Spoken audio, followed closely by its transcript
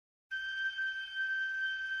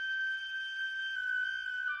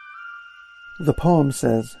The poem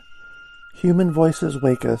says, "Human voices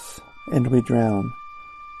wake us, and we drown."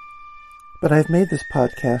 But I've made this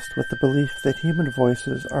podcast with the belief that human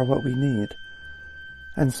voices are what we need.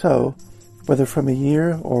 And so, whether from a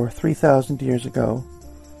year or 3,000 years ago,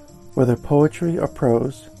 whether poetry or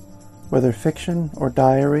prose, whether fiction or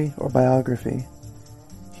diary or biography,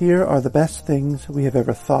 here are the best things we have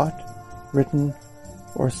ever thought, written,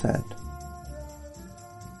 or said.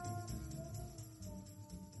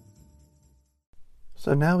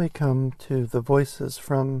 So now we come to the voices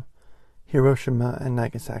from Hiroshima and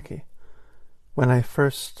Nagasaki. When I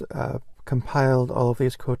first compiled all of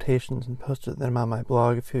these quotations and posted them on my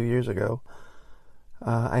blog a few years ago,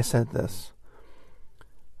 I said this: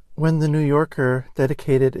 when the New Yorker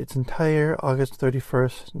dedicated its entire August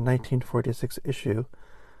 31st, 1946 issue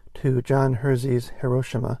to John Hersey's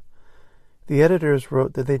Hiroshima, the editors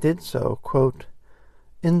wrote that they did so, quote,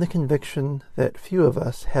 "in the conviction that few of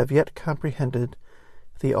us have yet comprehended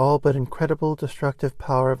the all but incredible destructive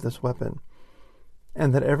power of this weapon,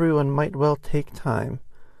 and that everyone might well take time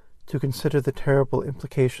to consider the terrible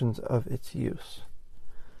implications of its use."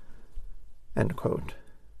 End quote.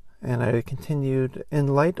 And I continued, in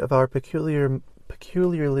light of our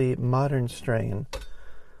peculiarly modern strain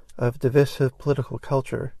of divisive political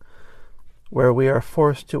culture, where we are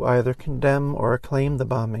forced to either condemn or acclaim the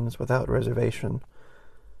bombings without reservation,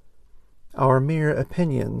 our mere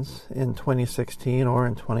opinions in 2016 or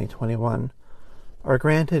in 2021 are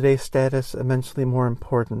granted a status immensely more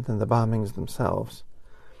important than the bombings themselves.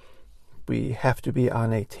 We have to be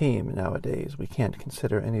on a team nowadays. We can't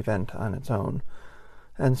consider an event on its own.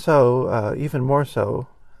 And so, even more so,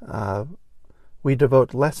 we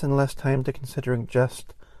devote less and less time to considering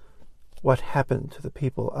just what happened to the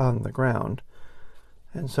people on the ground.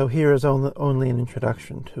 And so here is only an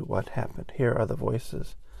introduction to what happened. Here are the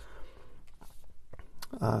voices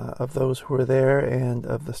of those who were there and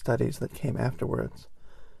of the studies that came afterwards.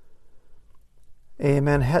 A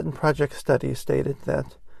Manhattan Project study stated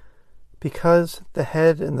that because the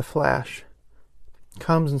head in the flash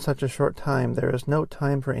comes in such a short time, there is no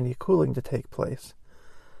time for any cooling to take place,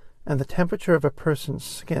 and the temperature of a person's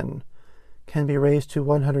skin can be raised to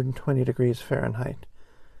 120 degrees Fahrenheit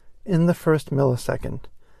in the first millisecond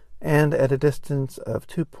and at a distance of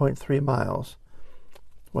 2.3 miles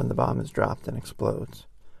when the bomb is dropped and explodes.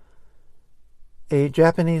 A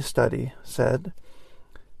Japanese study said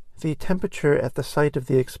the temperature at the site of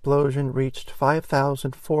the explosion reached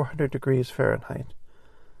 5,400 degrees Fahrenheit,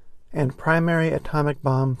 and primary atomic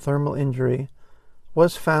bomb thermal injury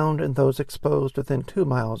was found in those exposed within 2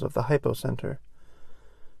 miles of the hypocenter.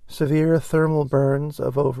 Severe thermal burns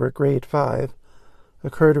of over grade 5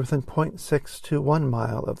 occurred within 0.6 to 1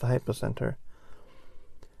 mile of the hypocenter,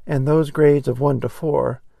 and those grades of 1 to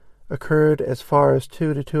 4 occurred as far as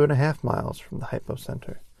 2 to 2.5 miles from the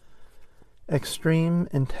hypocenter. Extreme,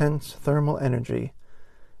 intense thermal energy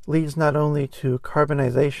leads not only to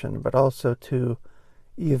carbonization, but also to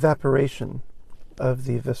evaporation of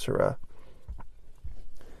the viscera.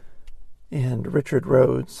 And Richard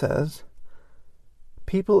Rhodes says,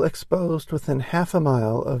 people exposed within half a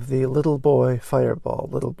mile of the Little Boy fireball,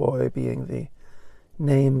 Little Boy being the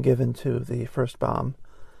name given to the first bomb,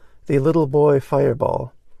 the Little Boy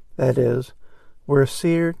fireball, that is, were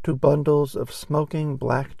seared to bundles of smoking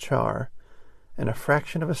black char in a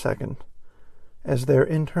fraction of a second as their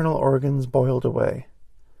internal organs boiled away.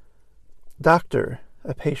 "Doctor,"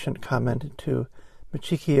 a patient commented to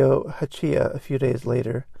Michikyo Hachiya a few days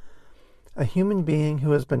later, "a human being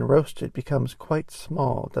who has been roasted becomes quite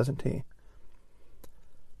small, doesn't he?"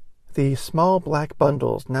 The small black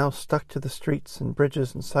bundles now stuck to the streets and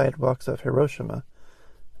bridges and sidewalks of Hiroshima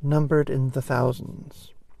numbered in the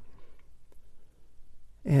thousands.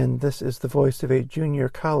 And this is the voice of a junior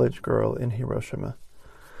college girl in Hiroshima.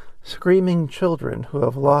 Screaming children who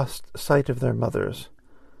have lost sight of their mothers.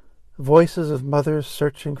 Voices of mothers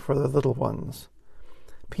searching for their little ones.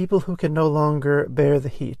 People who can no longer bear the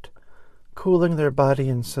heat, cooling their body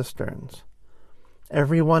in cisterns.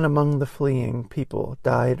 Every one among the fleeing people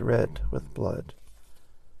dyed red with blood.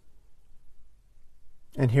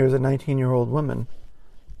 And here's a 19-year-old woman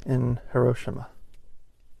in Hiroshima.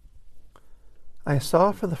 I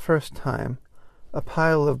saw for the first time a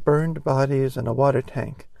pile of burned bodies and a water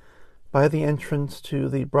tank by the entrance to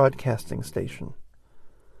the broadcasting station.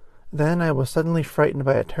 Then I was suddenly frightened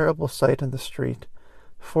by a terrible sight on the street,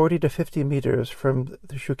 40 to 50 meters from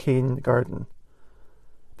the Shukin garden.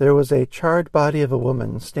 There was a charred body of a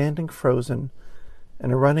woman standing frozen in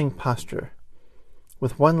a running posture,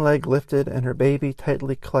 with one leg lifted and her baby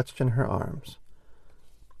tightly clutched in her arms.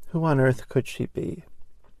 Who on earth could she be?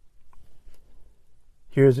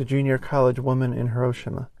 Here's a junior college woman in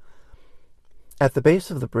Hiroshima. At the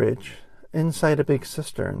base of the bridge, inside a big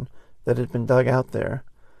cistern that had been dug out there,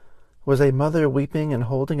 was a mother weeping and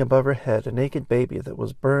holding above her head a naked baby that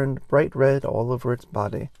was burned bright red all over its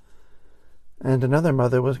body. And another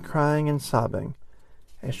mother was crying and sobbing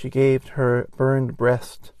as she gave her burned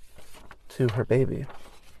breast to her baby.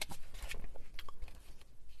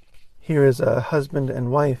 Here is a husband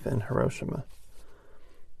and wife in Hiroshima.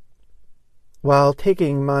 While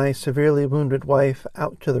taking my severely wounded wife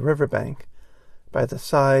out to the riverbank by the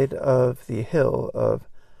side of the hill of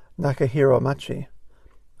Nakahiromachi,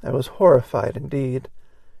 I was horrified indeed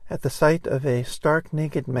at the sight of a stark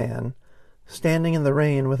naked man standing in the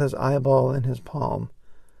rain with his eyeball in his palm.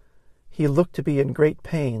 He looked to be in great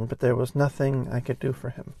pain, but there was nothing I could do for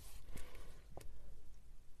him.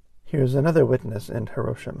 Here's another witness in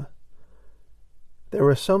Hiroshima. There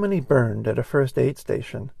were so many burned at a first aid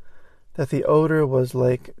station that the odor was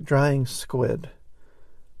like drying squid.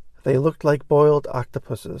 They looked like boiled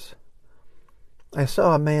octopuses. I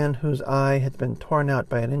saw a man whose eye had been torn out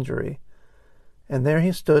by an injury, and there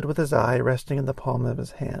he stood with his eye resting in the palm of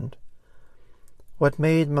his hand. What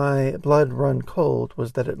made my blood run cold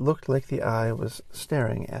was that it looked like the eye was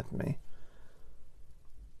staring at me.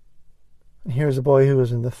 And here's a boy who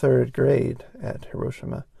was in the 3rd grade at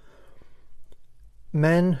Hiroshima.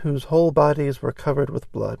 Men whose whole bodies were covered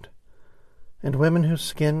with blood, and women whose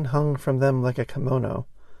skin hung from them like a kimono,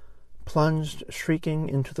 plunged shrieking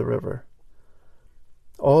into the river.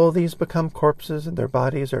 All these become corpses, and their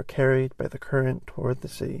bodies are carried by the current toward the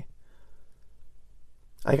sea.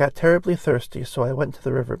 I got terribly thirsty, so I went to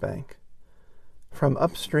the river bank. From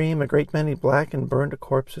upstream, a great many black and burned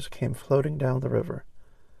corpses came floating down the river.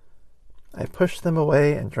 I pushed them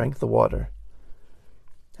away and drank the water.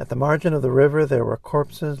 At the margin of the river, there were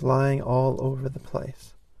corpses lying all over the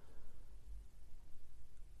place.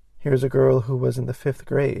 Here's a girl who was in the 5th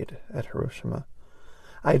grade at Hiroshima.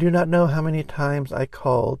 I do not know how many times I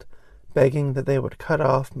called, begging that they would cut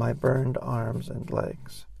off my burned arms and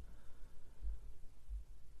legs.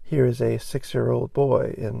 Here is a 6-year-old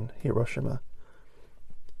boy in Hiroshima.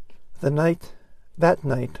 That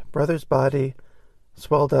night, brother's body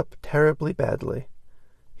swelled up terribly badly.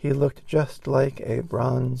 He looked just like a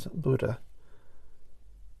bronze Buddha.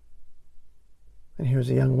 And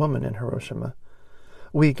here's a young woman in Hiroshima.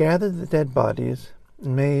 We gathered the dead bodies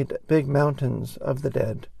and made big mountains of the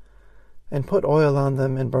dead and put oil on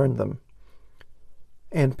them and burned them.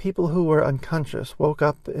 And people who were unconscious woke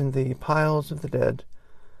up in the piles of the dead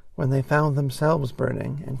when they found themselves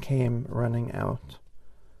burning and came running out.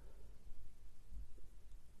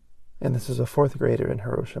 And this is a 4th grader in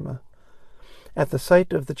Hiroshima. At the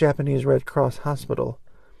site of the Japanese Red Cross Hospital,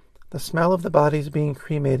 the smell of the bodies being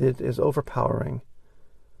cremated is overpowering.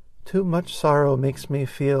 Too much sorrow makes me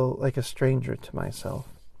feel like a stranger to myself.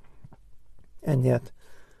 And yet,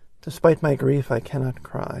 despite my grief, I cannot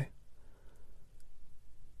cry.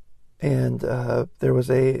 And there was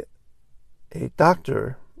a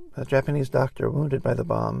doctor, a Japanese doctor wounded by the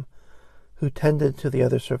bomb, who tended to the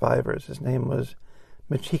other survivors. His name was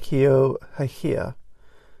Michikyo Hachiya,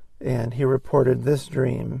 and he reported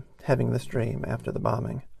having this dream after the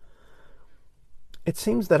bombing. It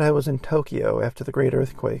seems that I was in Tokyo after the great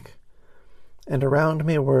earthquake, and around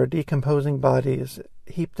me were decomposing bodies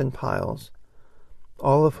heaped in piles,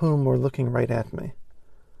 all of whom were looking right at me.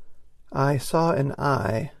 I saw an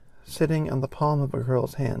eye sitting on the palm of a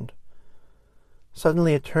girl's hand.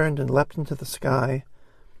 Suddenly it turned and leapt into the sky,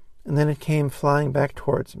 and then it came flying back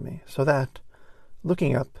towards me, so that,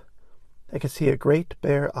 looking up, I could see a great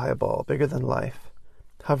bare eyeball, bigger than life,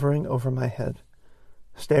 hovering over my head,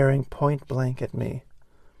 staring point blank at me.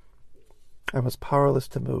 I was powerless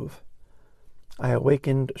to move. I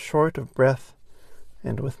awakened short of breath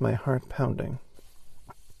and with my heart pounding.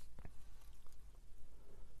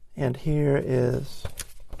 And here is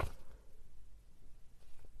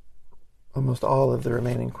almost all of the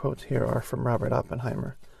remaining quotes here are from Robert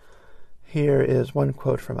Oppenheimer. Here is one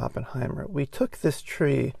quote from Oppenheimer. "We took this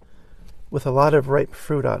tree with a lot of ripe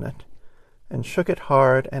fruit on it and shook it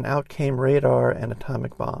hard, and out came radar and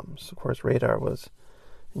atomic bombs." Of course, radar was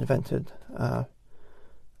invented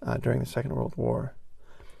during the Second World War.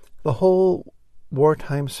 The whole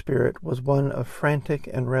wartime spirit was one of frantic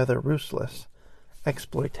and rather ruthless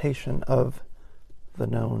exploitation of the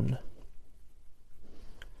known.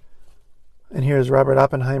 And here's Robert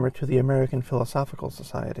Oppenheimer to the American Philosophical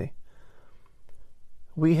Society.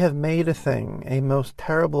 "We have made a thing, a most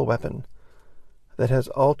terrible weapon, that has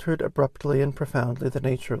altered abruptly and profoundly the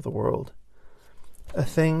nature of the world. A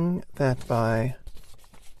thing that by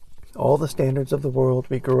all the standards of the world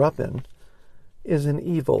we grew up in is an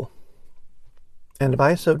evil, and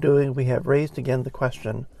by so doing we have raised again the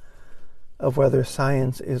question of whether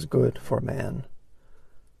science is good for man.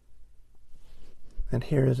 And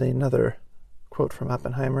here is another quote from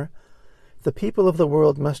Oppenheimer. The people of the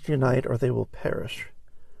world must unite or they will perish.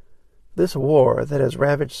 This war that has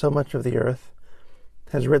ravaged so much of the earth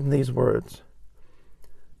has written these words.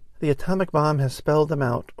 The atomic bomb has spelled them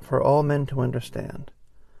out for all men to understand.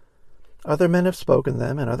 Other men have spoken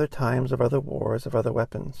them in other times of other wars, of other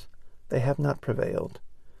weapons. They have not prevailed.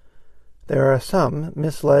 There are some,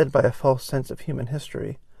 misled by a false sense of human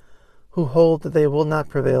history, who hold that they will not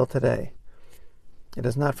prevail today. It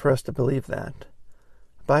is not for us to believe that.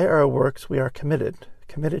 By our works we are committed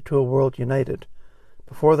to a world united,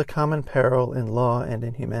 before the common peril in law and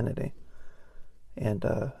in humanity. And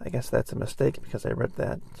I guess that's a mistake because I read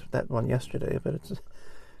that one yesterday, but it's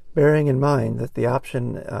bearing in mind that the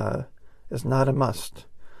option is not a must.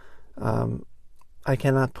 I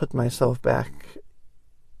cannot put myself back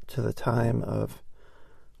to the time of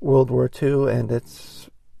World War II and its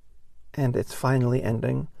finally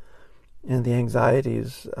ending, and the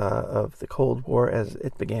anxieties of the Cold War as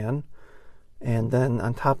it began, and then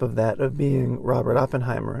on top of that of being Robert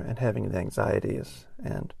Oppenheimer and having the anxieties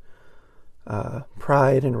and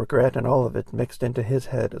pride and regret and all of it mixed into his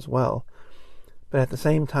head as well. But at the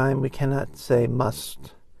same time, we cannot say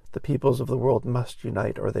must. The peoples of the world must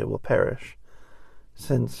unite or they will perish.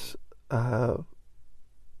 Since the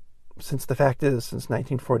fact is, since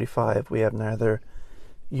 1945, we have neither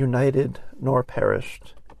united nor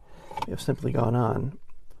perished. We have simply gone on.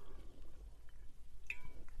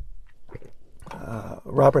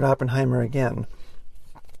 Robert Oppenheimer again.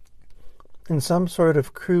 In some sort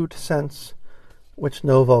of crude sense, which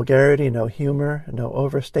no vulgarity, no humor, no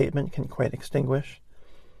overstatement can quite extinguish,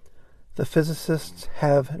 the physicists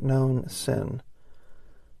have known sin,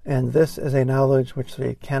 and this is a knowledge which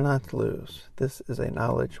they cannot lose. This is a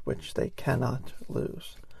knowledge which they cannot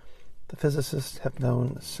lose. The physicists have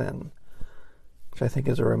known sin, which I think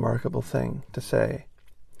is a remarkable thing to say.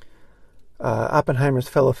 Oppenheimer's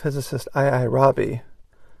fellow physicist I.I. Rabi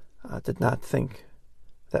did not think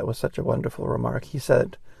that was such a wonderful remark. He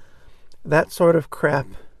said, that sort of crap,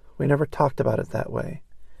 we never talked about it that way.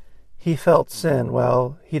 He felt sin.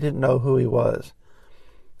 Well, he didn't know who he was.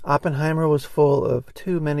 Oppenheimer was full of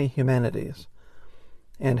too many humanities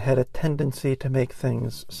and had a tendency to make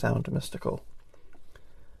things sound mystical.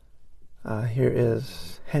 Here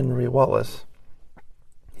is Henry Wallace.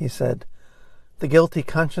 He said, the guilty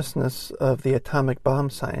consciousness of the atomic bomb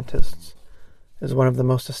scientists is one of the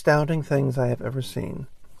most astounding things I have ever seen.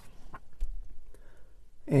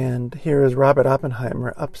 And here is Robert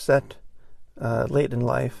Oppenheimer upset late in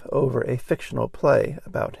life over a fictional play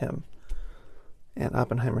about him. And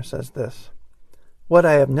Oppenheimer says this, what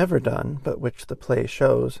I have never done, but which the play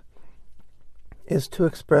shows, is to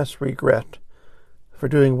express regret for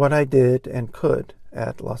doing what I did and could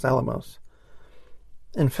at Los Alamos.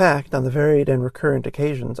 In fact, on the varied and recurrent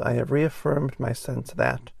occasions, I have reaffirmed my sense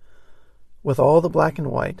that, with all the black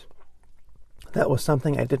and white, that was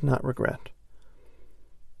something I did not regret.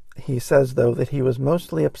 He says, though, that he was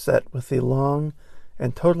mostly upset with the long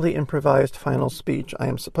and totally improvised final speech I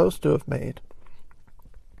am supposed to have made,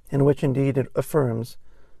 in which indeed it affirms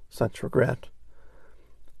such regret.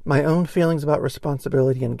 My own feelings about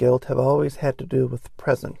responsibility and guilt have always had to do with the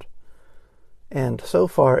present, and so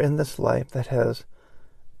far in this life that has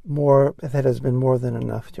been more than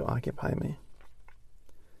enough to occupy me.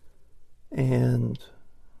 And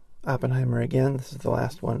Oppenheimer again, this is the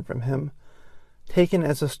last one from him. Taken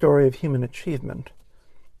as a story of human achievement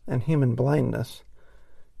and human blindness,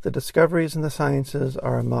 the discoveries in the sciences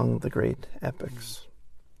are among the great epics.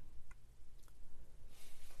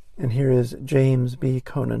 And here is James B.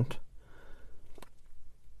 Conant.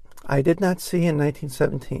 I did not see in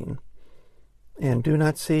 1917, and do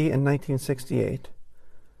not see in 1968,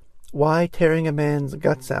 why tearing a man's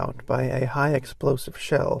guts out by a high explosive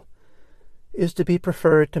shell is to be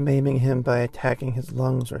preferred to maiming him by attacking his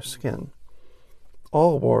lungs or skin.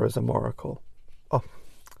 All war is immoral.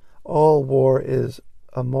 All war is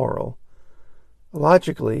immoral.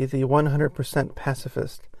 Logically, the 100%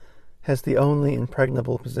 pacifist has the only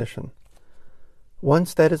impregnable position.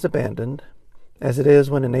 Once that is abandoned, as it is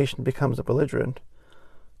when a nation becomes a belligerent,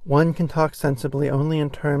 one can talk sensibly only in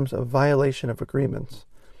terms of violation of agreements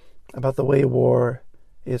about the way war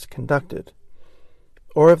is conducted,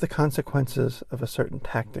 or of the consequences of a certain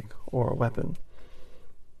tactic or weapon.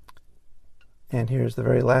 And here's the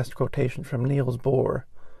very last quotation from Niels Bohr.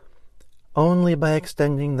 Only by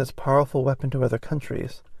extending this powerful weapon to other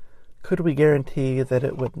countries could we guarantee that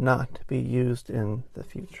it would not be used in the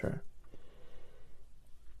future.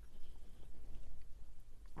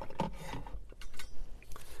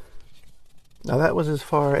 Now that was as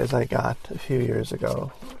far as I got a few years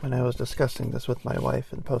ago when I was discussing this with my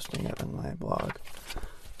wife and posting it on my blog.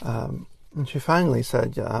 And she finally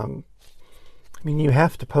said, you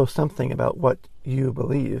have to post something about what you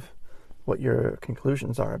believe, what your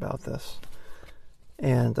conclusions are about this.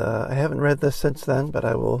 And I haven't read this since then, but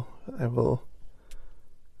I will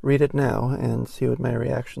read it now and see what my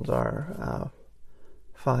reactions are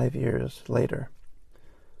 5 years later.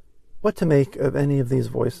 What to make of any of these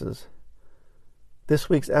voices? This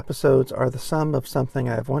week's episodes are the sum of something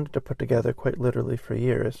I have wanted to put together quite literally for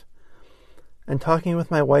years, and talking with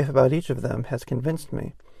my wife about each of them has convinced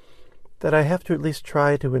me that I have to at least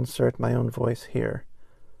try to insert my own voice here.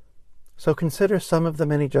 So consider some of the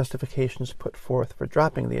many justifications put forth for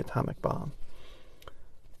dropping the atomic bomb.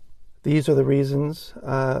 These are the reasons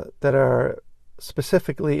that are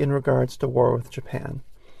specifically in regards to war with Japan.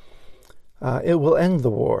 It will end the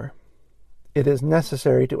war. It is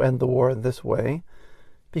necessary to end the war in this way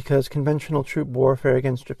because conventional troop warfare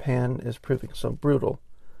against Japan is proving so brutal.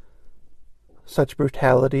 Such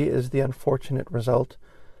brutality is the unfortunate result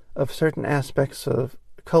of certain aspects of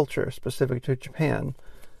culture specific to Japan,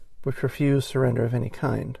 which refuse surrender of any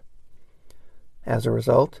kind. As a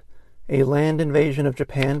result, a land invasion of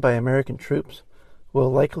Japan by American troops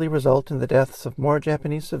will likely result in the deaths of more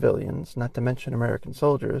Japanese civilians, not to mention American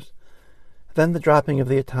soldiers, than the dropping of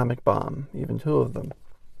the atomic bomb, even 2 of them.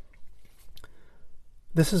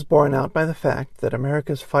 This is borne out by the fact that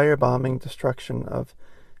America's firebombing destruction of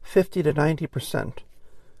 50 to 90%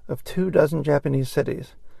 of 24 Japanese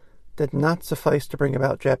cities did not suffice to bring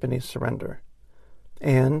about Japanese surrender,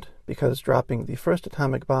 and because dropping the first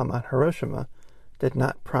atomic bomb on Hiroshima did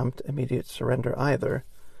not prompt immediate surrender either,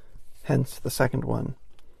 hence the second one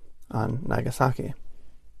on Nagasaki.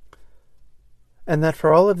 And that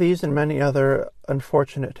for all of these and many other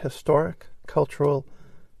unfortunate historic, cultural,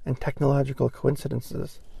 and technological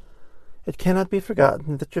coincidences, it cannot be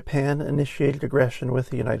forgotten that Japan initiated aggression with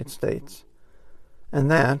the United States, and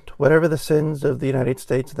that, whatever the sins of the United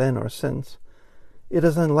States then or since, it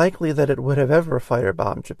is unlikely that it would have ever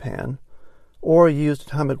firebombed Japan, or used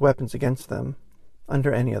atomic weapons against them,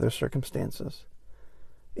 under any other circumstances.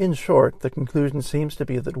 In short, the conclusion seems to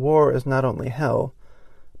be that war is not only hell,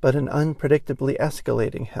 but an unpredictably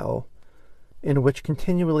escalating hell, in which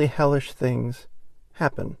continually hellish things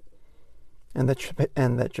happen, and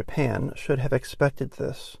that Japan should have expected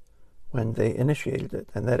this when they initiated it,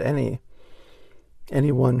 and that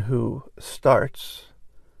anyone who starts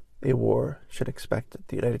a war should expect it.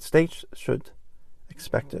 The United States should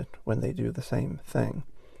expect it when they do the same thing.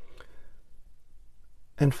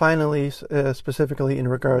 And finally, specifically in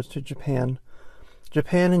regards to Japan,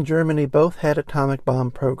 Japan and Germany both had atomic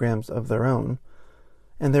bomb programs of their own,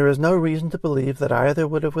 and there is no reason to believe that either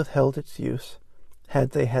would have withheld its use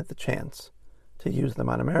had they had the chance to use them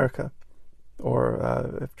on America,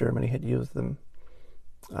 or if Germany had used them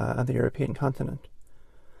on the European continent.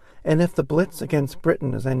 And if the Blitz against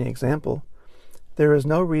Britain is any example, there is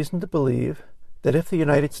no reason to believe that if the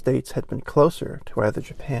United States had been closer to either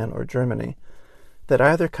Japan or Germany, that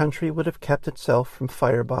either country would have kept itself from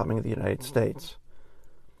firebombing the United States.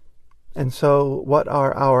 And so, what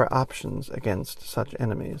are our options against such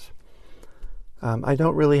enemies? I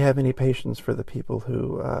don't really have any patience for the people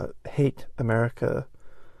who hate America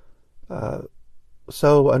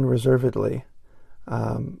so unreservedly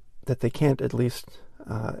that they can't at least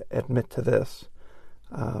admit to this.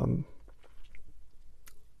 I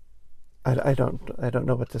don't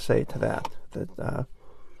know what to say to that.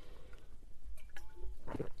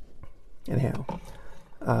 Anyhow.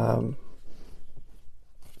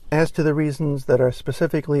 As to the reasons that are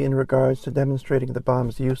specifically in regards to demonstrating the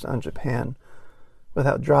bomb's use on Japan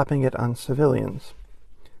without dropping it on civilians,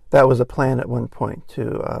 that was a plan at one point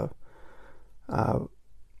to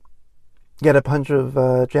get a bunch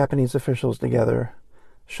of Japanese officials together,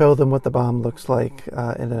 show them what the bomb looks like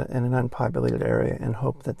in an unpopulated area, and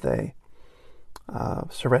hope that they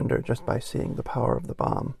surrender just by seeing the power of the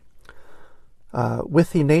bomb.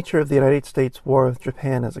 With the nature of the United States war with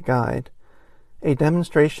Japan as a guide, a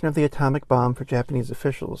demonstration of the atomic bomb for Japanese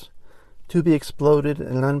officials to be exploded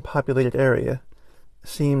in an unpopulated area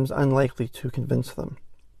seems unlikely to convince them.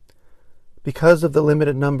 Because of the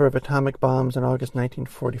limited number of atomic bombs in August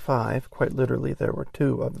 1945, quite literally there were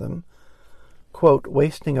 2 of them, quote,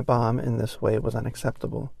 wasting a bomb in this way was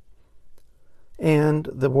unacceptable. And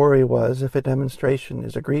the worry was, if a demonstration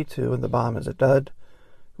is agreed to and the bomb is a dud,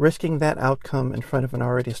 risking that outcome in front of an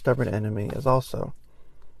already stubborn enemy is also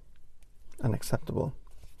unacceptable.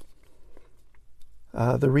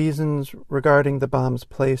 The reasons regarding the bombs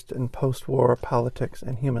placed in post-war politics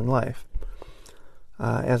and human life.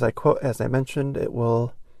 As I mentioned, it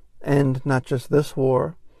will end not just this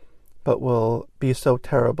war, but will be so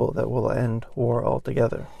terrible that will end war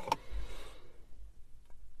altogether.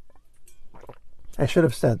 I should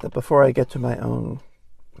have said that before I get to my own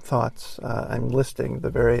thoughts, I'm listing the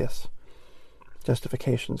various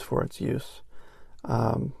justifications for its use.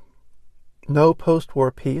 No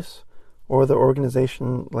post-war peace or the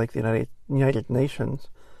organization like the United Nations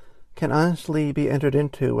can honestly be entered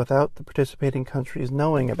into without the participating countries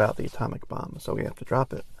knowing about the atomic bomb, so we have to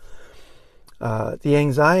drop it. The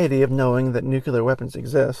anxiety of knowing that nuclear weapons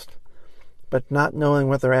exist, but not knowing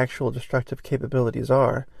what their actual destructive capabilities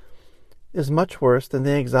are, is much worse than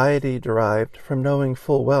the anxiety derived from knowing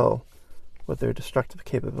full well what their destructive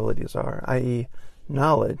capabilities are, i.e.,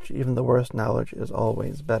 knowledge. Even the worst knowledge is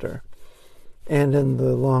always better. And in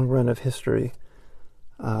the long run of history,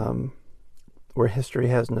 where history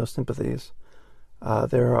has no sympathies,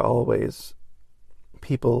 there are always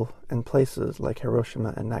people and places like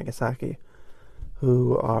Hiroshima and Nagasaki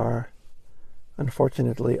who are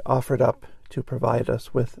unfortunately offered up to provide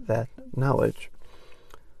us with that knowledge.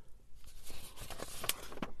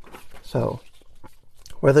 So,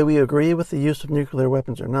 whether we agree with the use of nuclear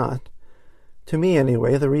weapons or not, to me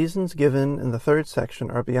anyway, the reasons given in the third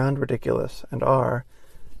section are beyond ridiculous and are,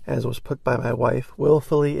 as was put by my wife,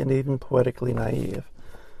 willfully and even poetically naive.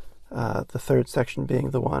 The third section being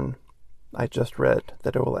the one I just read,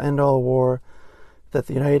 that it will end all war, that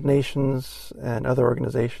the United Nations and other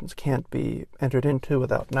organizations can't be entered into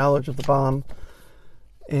without knowledge of the bomb,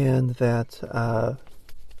 and that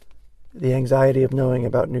the anxiety of knowing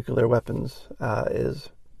about nuclear weapons is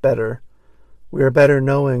better. We are better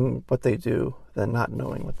knowing what they do than not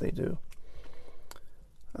knowing what they do.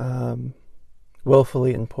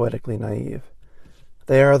 Willfully and poetically naive.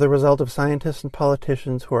 They are the result of scientists and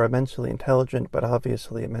politicians who are immensely intelligent, but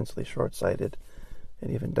obviously immensely short-sighted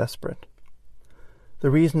and even desperate. The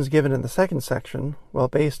reasons given in the second section, while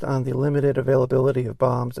based on the limited availability of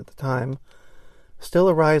bombs at the time, still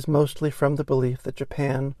arise mostly from the belief that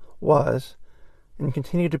Japan was and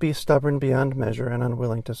continued to be stubborn beyond measure and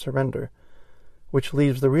unwilling to surrender, which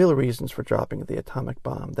leaves the real reasons for dropping the atomic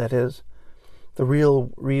bomb, that is, the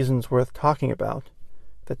real reasons worth talking about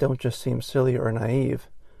that don't just seem silly or naive,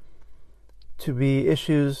 to be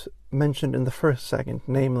issues mentioned in the first section,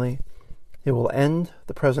 namely, it will end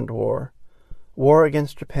the present war, war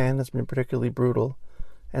against Japan has been particularly brutal,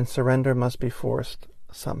 and surrender must be forced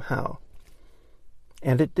somehow.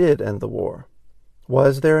 And it did end the war.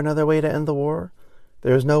 Was there another way to end the war?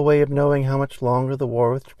 There is no way of knowing how much longer the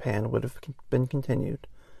war with Japan would have been continued,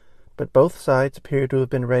 but both sides appear to have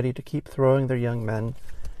been ready to keep throwing their young men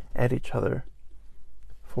at each other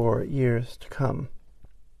for years to come.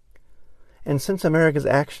 And since America's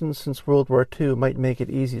actions since World War II might make it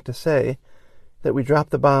easy to say that we dropped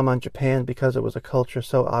the bomb on Japan because it was a culture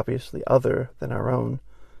so obviously other than our own,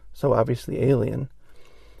 so obviously alien,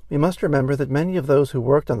 we must remember that many of those who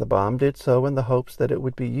worked on the bomb did so in the hopes that it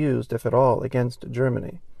would be used, if at all, against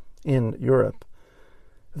Germany, in Europe.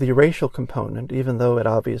 The racial component, even though it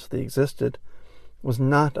obviously existed, was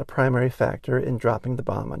not a primary factor in dropping the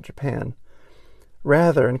bomb on Japan.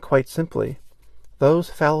 Rather, and quite simply, those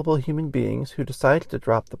fallible human beings who decided to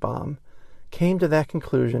drop the bomb came to that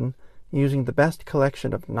conclusion using the best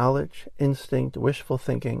collection of knowledge, instinct, wishful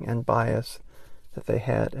thinking, and bias that they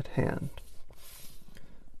had at hand.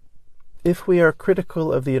 If we are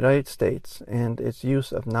critical of the United States and its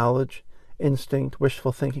use of knowledge, instinct,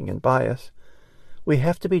 wishful thinking, and bias, we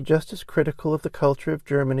have to be just as critical of the culture of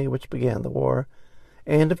Germany, which began the war,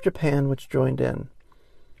 and of Japan, which joined in.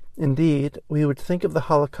 Indeed, we would think of the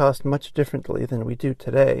Holocaust much differently than we do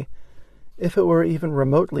today, if it were even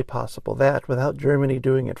remotely possible that, without Germany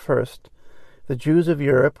doing it first, the Jews of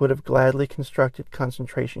Europe would have gladly constructed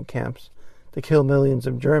concentration camps to kill millions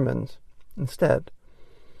of Germans instead.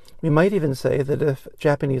 We might even say that if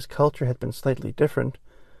Japanese culture had been slightly different,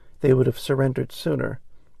 they would have surrendered sooner,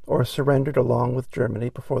 or surrendered along with Germany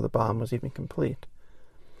before the bomb was even complete.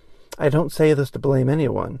 I don't say this to blame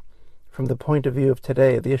anyone. From the point of view of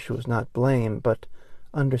today, the issue is not blame, but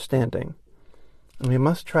understanding. And we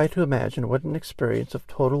must try to imagine what an experience of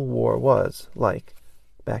total war was like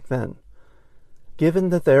back then. Given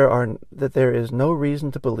that there is no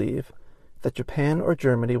reason to believe that Japan or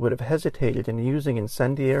Germany would have hesitated in using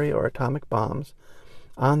incendiary or atomic bombs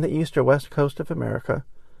on the east or west coast of America,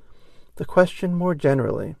 the question more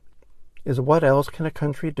generally is what else can a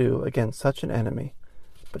country do against such an enemy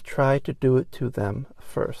but try to do it to them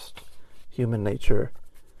first, human nature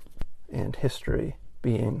and history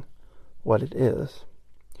being what it is.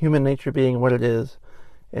 Human nature being what it is,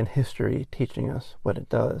 and history teaching us what it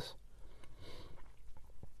does.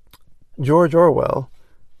 George Orwell,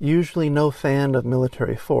 usually no fan of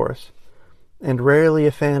military force, and rarely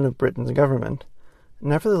a fan of Britain's government,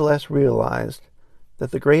 nevertheless realized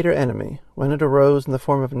that the greater enemy, when it arose in the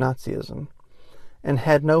form of Nazism, and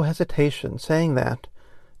had no hesitation saying that,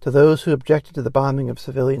 to those who objected to the bombing of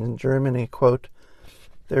civilians in Germany, quote,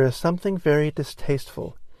 "There is something very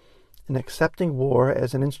distasteful in accepting war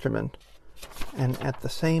as an instrument, and at the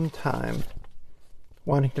same time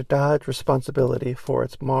wanting to dodge responsibility for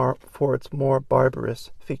its more barbarous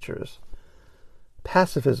features.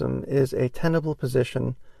 Pacifism is a tenable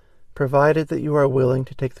position, provided that you are willing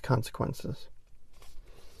to take the consequences."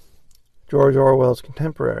 George Orwell's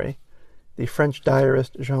contemporary, the French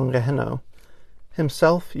diarist Jean Guéhenno,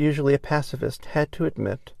 himself usually a pacifist, had to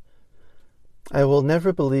admit, "I will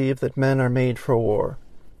never believe that men are made for war,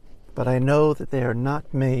 but I know that they are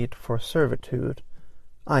not made for servitude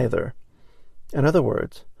either." In other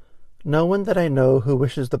words, no one that I know who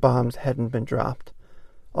wishes the bombs hadn't been dropped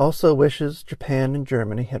also wishes Japan and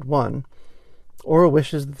Germany had won, or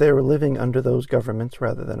wishes that they were living under those governments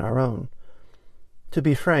rather than our own. To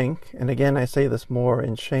be frank, and again I say this more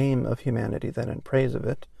in shame of humanity than in praise of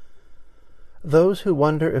it, those who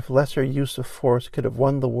wonder if lesser use of force could have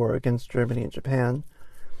won the war against Germany and Japan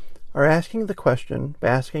are asking the question,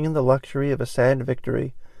 basking in the luxury of a sad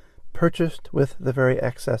victory purchased with the very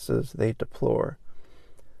excesses they deplore.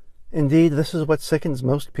 Indeed, this is what sickens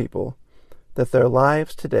most people, that their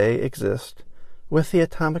lives today exist with the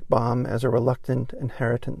atomic bomb as a reluctant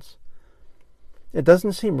inheritance. It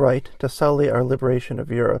doesn't seem right to sully our liberation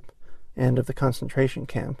of Europe and of the concentration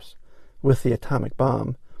camps with the atomic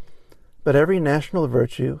bomb, but every national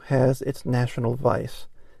virtue has its national vice,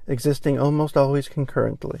 existing almost always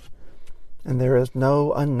concurrently, and there is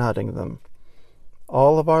no unknotting them.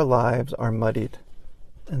 All of our lives are muddied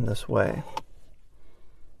in this way.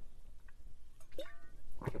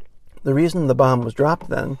 The reason the bomb was dropped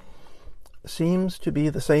then seems to be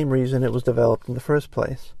the same reason it was developed in the first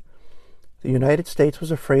place. The United States was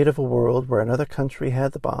afraid of a world where another country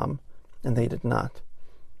had the bomb, and they did not.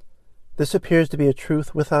 This appears to be a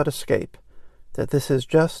truth without escape, that this is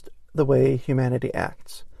just the way humanity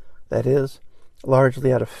acts, that is,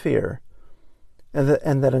 largely out of fear,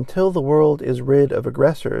 and that until the world is rid of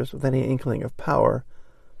aggressors with any inkling of power,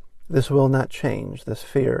 this will not change, this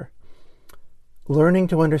fear. Learning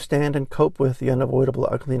to understand and cope with the unavoidable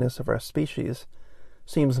ugliness of our species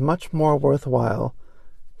seems much more worthwhile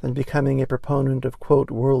than becoming a proponent of,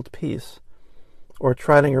 quote, world peace, or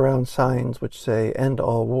trotting around signs which say, "End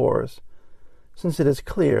all wars," since it is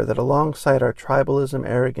clear that alongside our tribalism,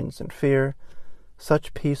 arrogance, and fear,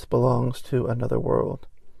 such peace belongs to another world.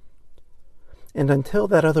 And until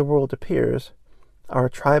that other world appears, our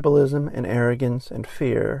tribalism and arrogance and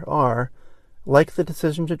fear are, like the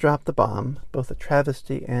decision to drop the bomb, both a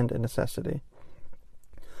travesty and a necessity,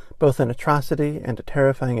 both an atrocity and a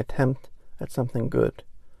terrifying attempt at something good,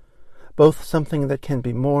 both something that can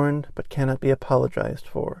be mourned but cannot be apologized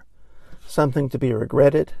for, something to be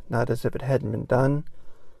regretted, not as if it hadn't been done,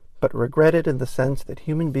 but regretted in the sense that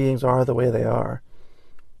human beings are the way they are,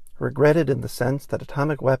 regretted in the sense that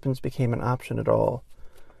atomic weapons became an option at all,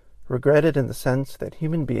 regretted in the sense that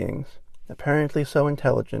human beings, apparently so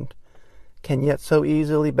intelligent, can yet so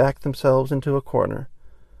easily back themselves into a corner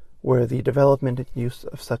where the development and use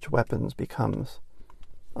of such weapons becomes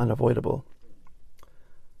unavoidable.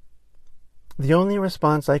 The only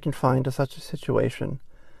response I can find to such a situation,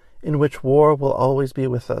 in which war will always be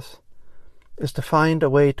with us, is to find a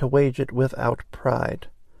way to wage it without pride.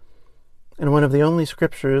 And one of the only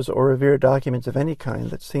scriptures or revered documents of any kind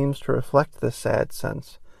that seems to reflect this sad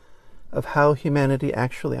sense of how humanity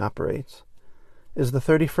actually operates is the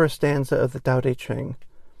 31st stanza of the Tao Te Ching,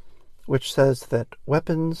 which says that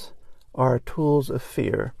weapons are tools of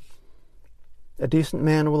fear. A decent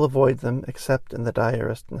man will avoid them except in the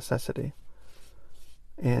direst necessity.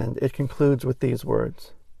 And it concludes with these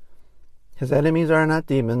words: his enemies are not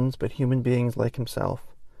demons, but human beings like himself.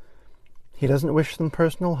 He doesn't wish them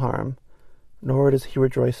personal harm, nor does he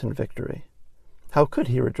rejoice in victory. How could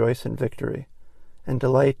he rejoice in victory, and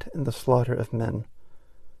delight in the slaughter of men?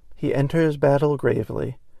 He enters battle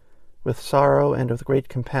gravely, with sorrow and with great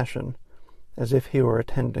compassion, as if he were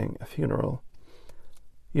attending a funeral.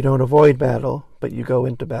 You don't avoid battle, but you go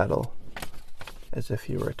into battle, as if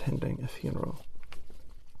you were attending a funeral.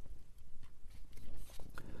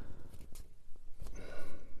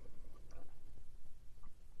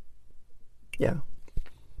 Yeah.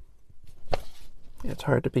 It's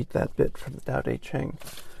hard to beat that bit from the Tao Te Ching.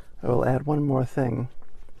 I will add one more thing,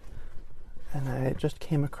 and I just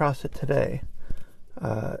came across it today.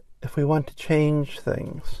 If we want to change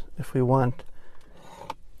things, if we want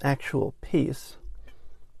actual peace,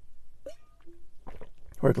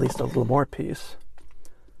 or at least a little more peace,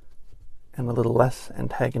 and a little less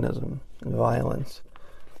antagonism and violence.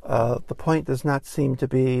 The point does not seem to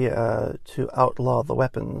be to outlaw the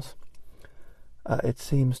weapons. It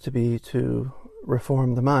seems to be to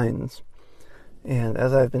reform the minds. And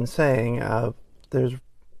as I've been saying,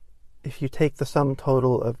 if you take the sum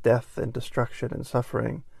total of death and destruction and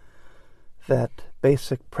suffering, that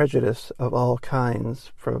basic prejudice of all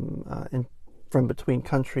kinds from between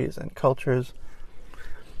countries and cultures,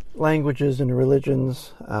 languages and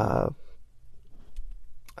religions,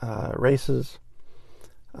 races,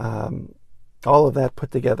 all of that put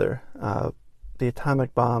together, the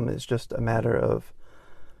atomic bomb is just a matter of,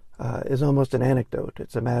 is almost an anecdote.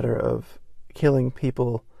 It's a matter of killing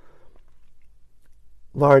people,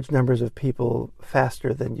 large numbers of people,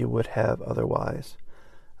 faster than you would have otherwise.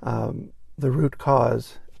 The root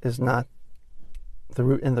cause is not, the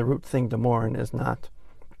root thing to mourn is not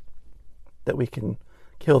that we can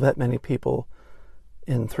kill that many people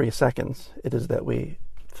in 3 seconds. It is that we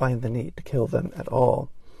find the need to kill them at all.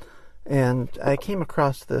 And I came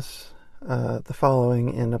across this, the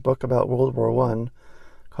following, in a book about World War I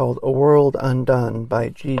called A World Undone by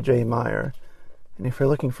G.J. Meyer. And if you're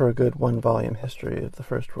looking for a good one-volume history of the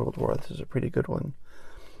First World War, this is a pretty good one.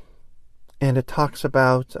 And it talks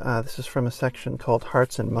about, this is from a section called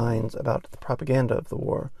Hearts and Minds, about the propaganda of the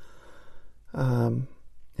war. And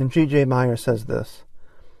G.J. Meyer says this: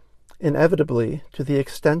 inevitably, to the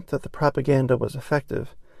extent that the propaganda was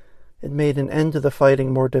effective, it made an end to the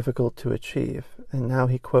fighting more difficult to achieve. And now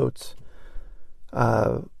he quotes,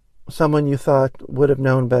 someone you thought would have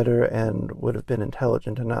known better and would have been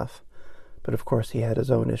intelligent enough. But of course he had his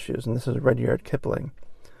own issues, and this is Rudyard Kipling.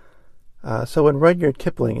 So when Rudyard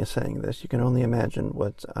Kipling is saying this, you can only imagine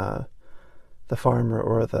what the farmer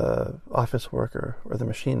or the office worker or the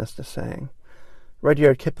machinist is saying.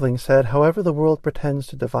 Rudyard Kipling said, "However the world pretends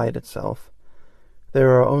to divide itself,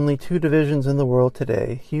 there are only 2 divisions in the world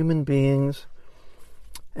today, human beings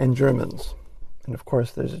and Germans." And of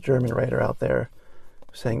course there's a German writer out there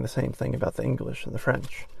saying the same thing about the English and the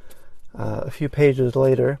French. A few pages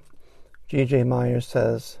later, G.J. Meyer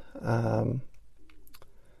says,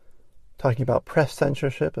 talking about press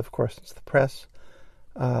censorship, of course it's the press,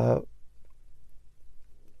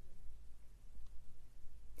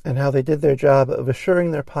 and how they did their job of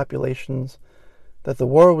assuring their populations that the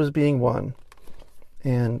war was being won,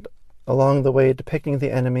 and along the way depicting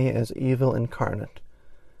the enemy as evil incarnate.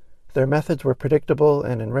 Their methods were predictable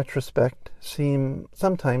and in retrospect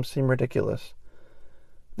sometimes seem ridiculous.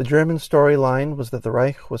 The German storyline was that the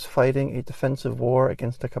Reich was fighting a defensive war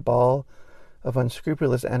against a cabal of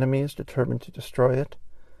unscrupulous enemies determined to destroy it.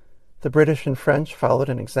 The British and French followed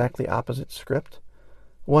an exactly opposite script,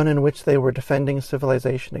 one in which they were defending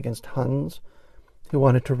civilization against Huns who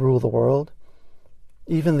wanted to rule the world.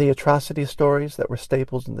 Even the atrocity stories that were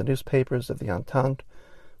staples in the newspapers of the Entente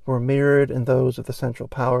were mirrored in those of the Central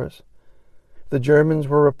Powers. The Germans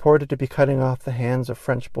were reported to be cutting off the hands of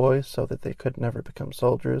French boys so that they could never become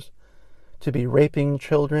soldiers, to be raping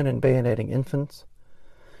children and bayoneting infants.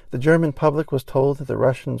 The German public was told that the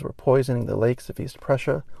Russians were poisoning the lakes of East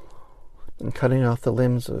Prussia and cutting off the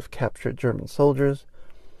limbs of captured German soldiers,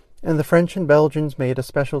 and the French and Belgians made a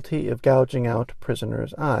specialty of gouging out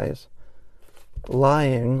prisoners' eyes.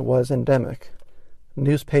 Lying was endemic.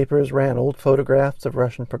 Newspapers ran old photographs of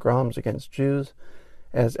Russian pogroms against Jews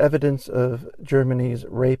as evidence of Germany's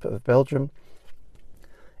rape of Belgium,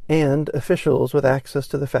 and officials with access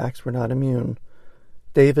to the facts were not immune.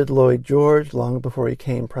 David Lloyd George, long before he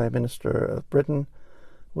became Prime Minister of Britain,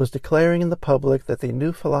 was declaring in the public that the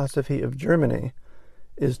new philosophy of Germany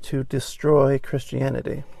is to destroy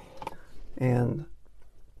Christianity. And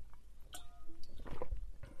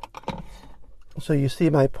so you see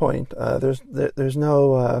my point. There was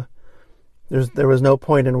no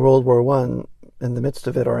point in World War I, in the midst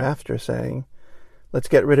of it or after, saying, let's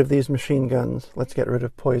get rid of these machine guns, let's get rid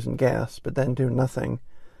of poison gas, but then do nothing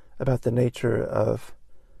about the nature of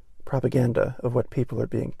propaganda, of what people are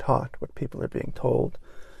being taught, what people are being told.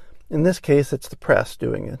 In this case, it's the press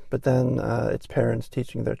doing it, but then it's parents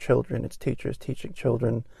teaching their children, it's teachers teaching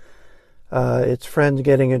children, it's friends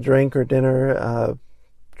getting a drink or dinner,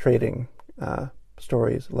 trading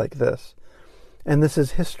stories like this. And this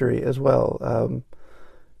is history as well.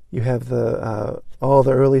 You have all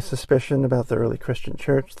the early suspicion about the early Christian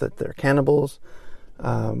church that they're cannibals.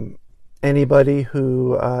 Anybody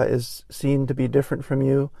who is seen to be different from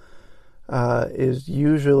you is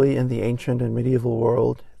usually in the ancient and medieval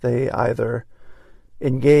world. They either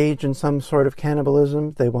engage in some sort of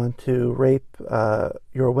cannibalism, they want to rape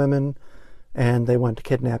your women, and they want to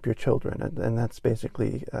kidnap your children. And that's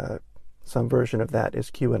basically some version of that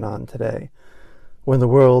is QAnon today. When the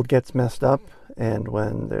world gets messed up and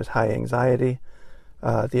when there's high anxiety,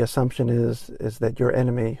 the assumption is that your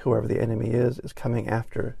enemy, whoever the enemy is coming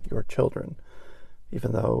after your children,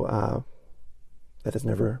 even though that is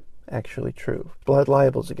never actually true. Blood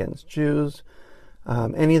libels against Jews,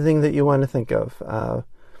 anything that you want to think of.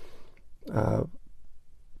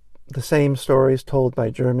 The same stories told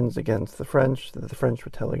by Germans against the French, that the French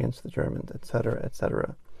would tell against the Germans, etc.,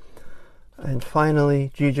 etc. And finally,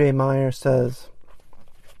 G.J. Meyer says,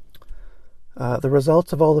 the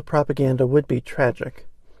results of all the propaganda would be tragic.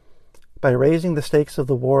 By raising the stakes of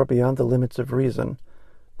the war beyond the limits of reason,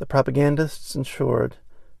 the propagandists ensured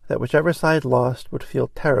that whichever side lost would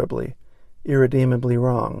feel terribly, irredeemably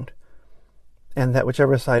wronged, and that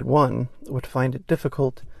whichever side won would find it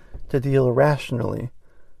difficult to deal rationally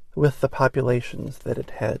with the populations that it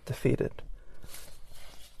had defeated.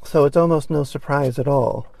 So it's almost no surprise at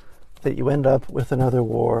all that you end up with another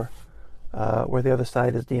war where the other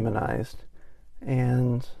side is demonized,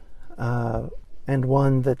 and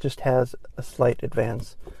one that just has a slight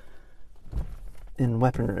advance in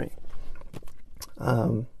weaponry.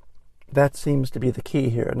 That seems to be the key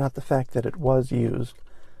here, not the fact that it was used,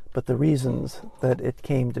 but the reasons that it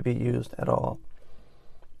came to be used at all.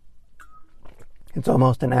 It's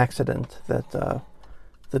almost an accident that the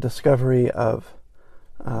discovery of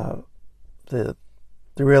the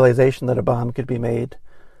realization that a bomb could be made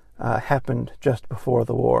happened just before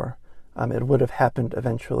the war. It would have happened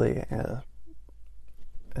eventually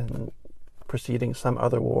in preceding some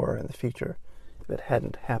other war in the future if it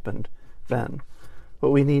hadn't happened then.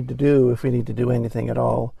 What we need to do, if we need to do anything at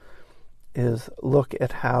all, is look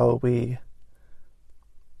at how we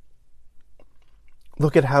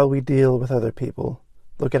deal with other people.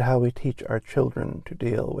 Look at how we teach our children to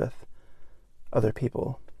deal with other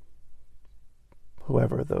people,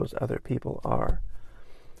 whoever those other people are.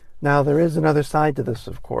 Now, there is another side to this,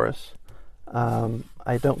 of course.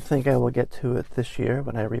 I don't think I will get to it this year.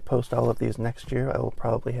 When I repost all of these next year, I will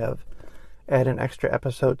probably add an extra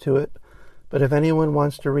episode to it. But if anyone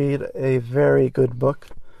wants to read a very good book,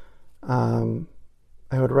 I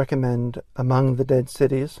would recommend Among the Dead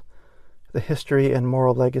Cities, The History and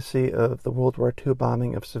Moral Legacy of the World War II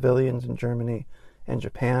Bombing of Civilians in Germany and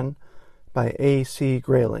Japan by A.C.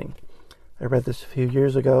 Grayling. I read this a few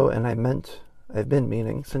years ago, and I've been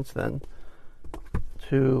meaning since then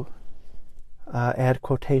to add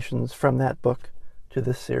quotations from that book to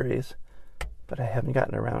this series, but I haven't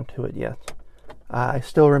gotten around to it yet. I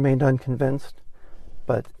still remained unconvinced,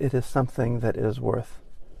 but it is something that is worth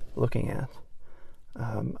looking at.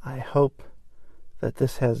 I hope that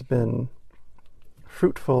this has been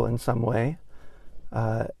fruitful in some way.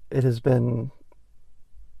 It has been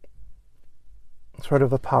sort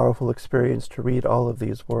of a powerful experience to read all of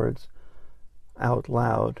these words out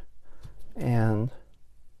loud, and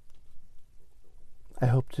I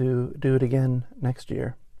hope to do it again next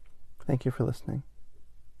year. Thank you for listening.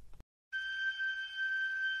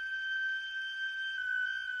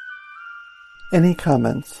 Any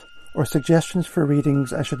comments or suggestions for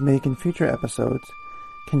readings I should make in future episodes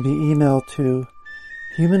can be emailed to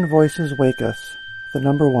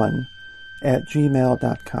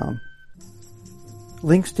humanvoiceswakeus1@gmail.com.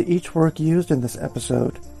 Links to each work used in this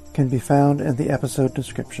episode can be found in the episode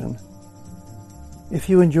description. If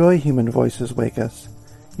you enjoy Human Voices Wake Us,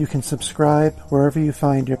 you can subscribe wherever you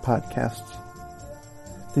find your podcasts.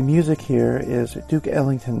 The music here is Duke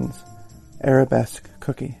Ellington's Arabesque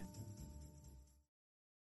Cookie.